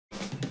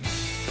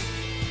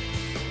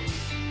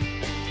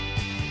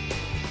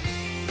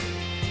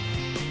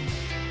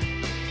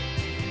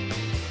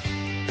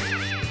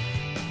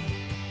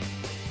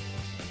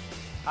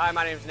Hi,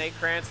 my name is Nate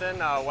Cranston,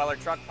 Weller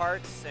Truck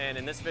Parts, and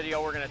in this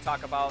video we're going to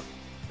talk about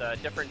the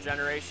different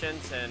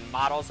generations and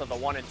models of the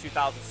 1 in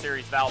 2000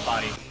 series valve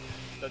body.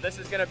 So this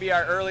is going to be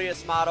our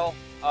earliest model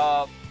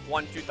of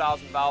 1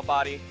 2000 valve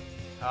body.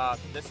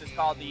 This is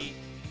called the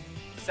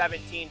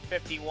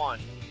 1751.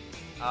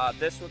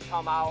 This would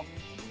come out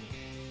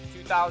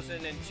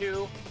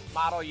 2002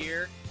 model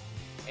year,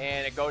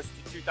 and it goes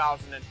to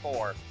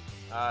 2004.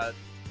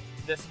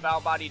 This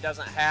valve body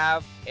doesn't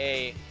have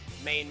a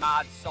main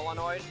mod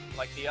solenoid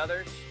like the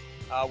others,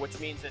 which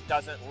means it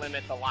doesn't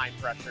limit the line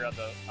pressure of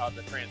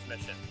the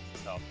transmission.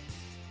 So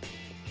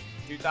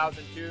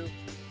 2002 to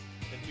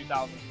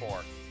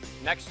 2004.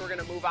 Next we're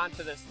going to move on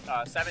to this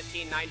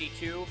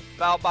 1792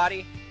 valve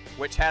body,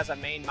 which has a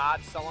main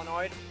mod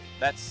solenoid.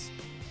 That's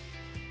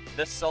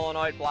this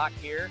solenoid block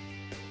here.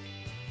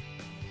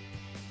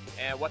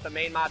 And what the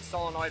main mod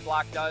solenoid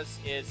block does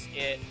is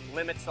it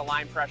limits the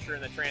line pressure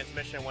in the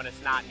transmission when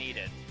it's not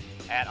needed,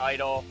 at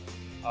idle,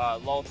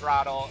 low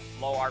throttle,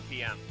 low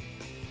RPM.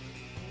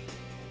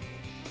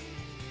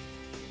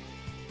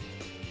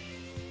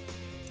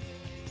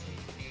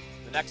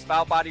 The next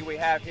valve body we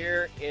have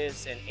here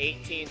is an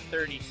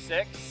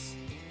 1836,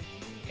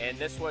 and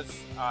this was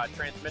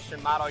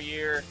transmission model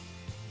year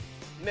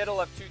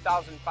middle of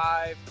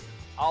 2005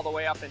 all the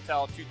way up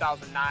until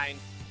 2009,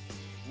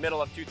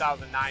 middle of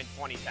 2009,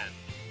 2010.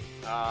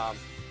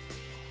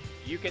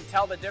 You can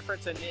tell the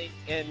difference in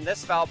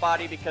this valve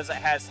body because it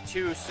has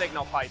 2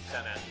 signal pipes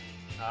in it.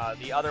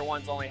 The other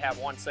ones only have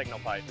 1 signal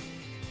pipe.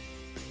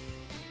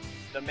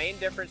 The main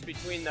difference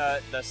between the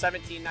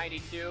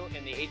 1792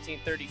 and the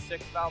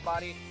 1836 valve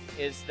body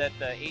is that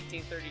the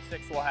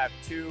 1836 will have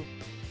 2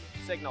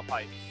 signal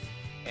pipes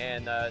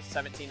and the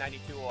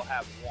 1792 will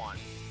have 1.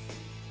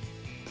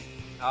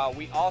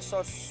 We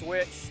also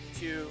switched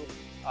to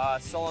a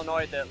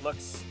solenoid that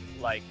looks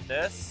like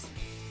this.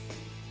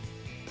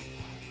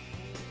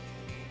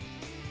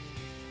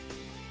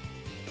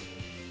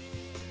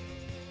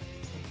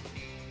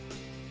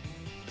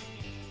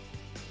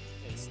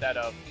 Instead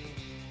of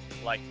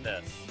like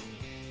this.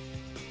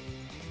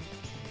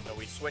 So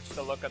we switched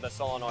the look of the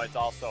solenoids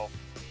also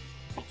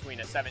between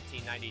a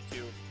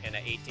 1792 and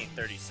an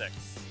 1836.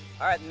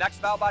 All right, the next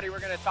valve body we're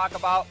going to talk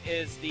about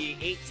is the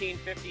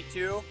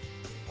 1852,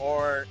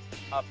 or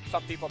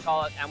some people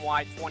call it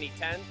MY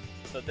 2010.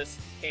 So this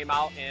came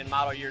out in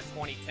model year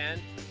 2010,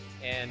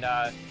 and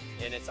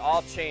it's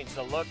all changed.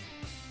 The look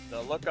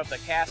of the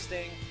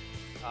casting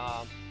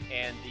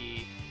and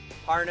the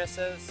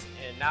harnesses,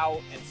 and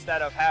now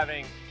instead of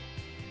having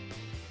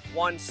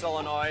 1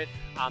 solenoid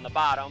on the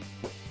bottom,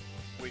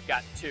 we've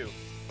got 2.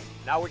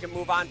 Now we can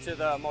move on to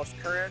the most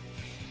current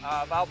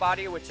valve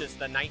body, which is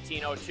the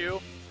 1902,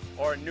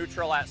 or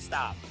neutral at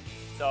stop.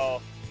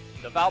 So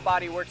the valve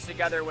body works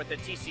together with the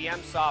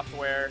TCM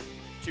software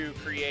to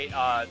create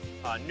a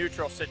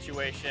neutral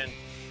situation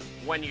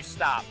when you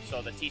stop.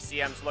 So the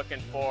TCM's looking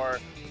for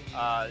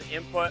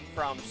input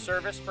from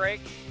service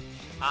brake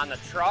on the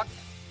truck,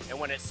 and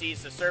when it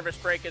sees the service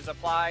brake is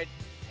applied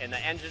and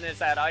the engine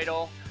is at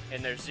idle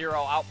and there's 0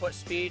 output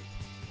speed,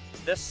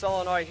 this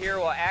solenoid here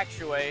will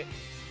actuate,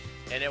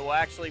 and it will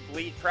actually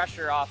bleed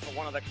pressure off of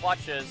one of the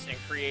clutches and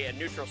create a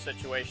neutral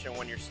situation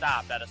when you're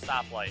stopped at a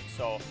stoplight.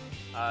 So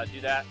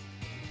do that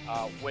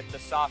with the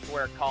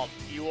software called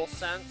Fuel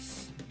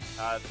Sense.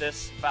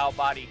 This valve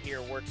body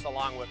here works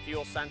along with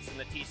Fuel Sense and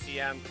the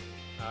TCM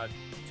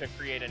to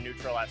create a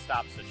neutral at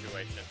stop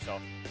situation. So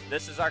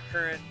this is our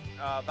current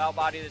valve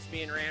body that's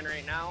being ran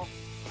right now,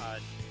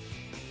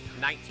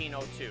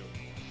 1902.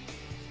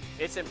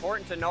 It's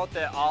important to note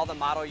that all the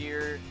model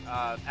year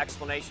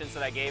explanations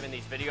that I gave in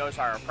these videos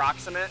are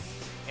approximate,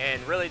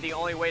 and really the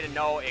only way to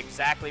know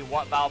exactly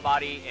what valve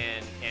body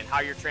and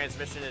how your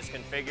transmission is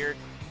configured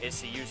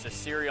is to use the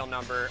serial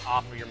number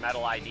off of your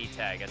metal ID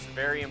tag. It's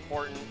very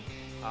important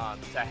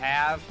to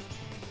have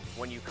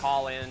when you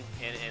call in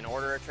and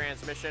order a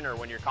transmission, or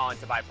when you're calling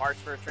to buy parts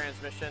for a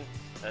transmission.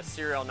 The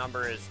serial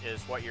number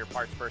is what your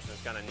parts person is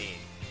going to need.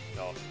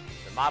 So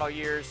the model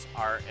years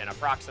are an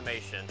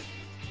approximation.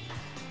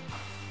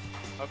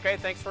 Okay,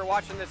 thanks for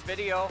watching this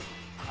video.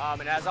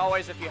 And as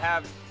always, if you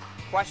have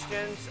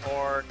questions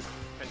or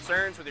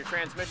concerns with your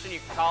transmission, you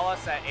can call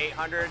us at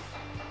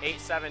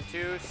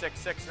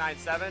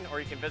 800-872-6697, or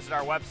you can visit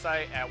our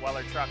website at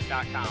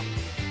wellertruck.com.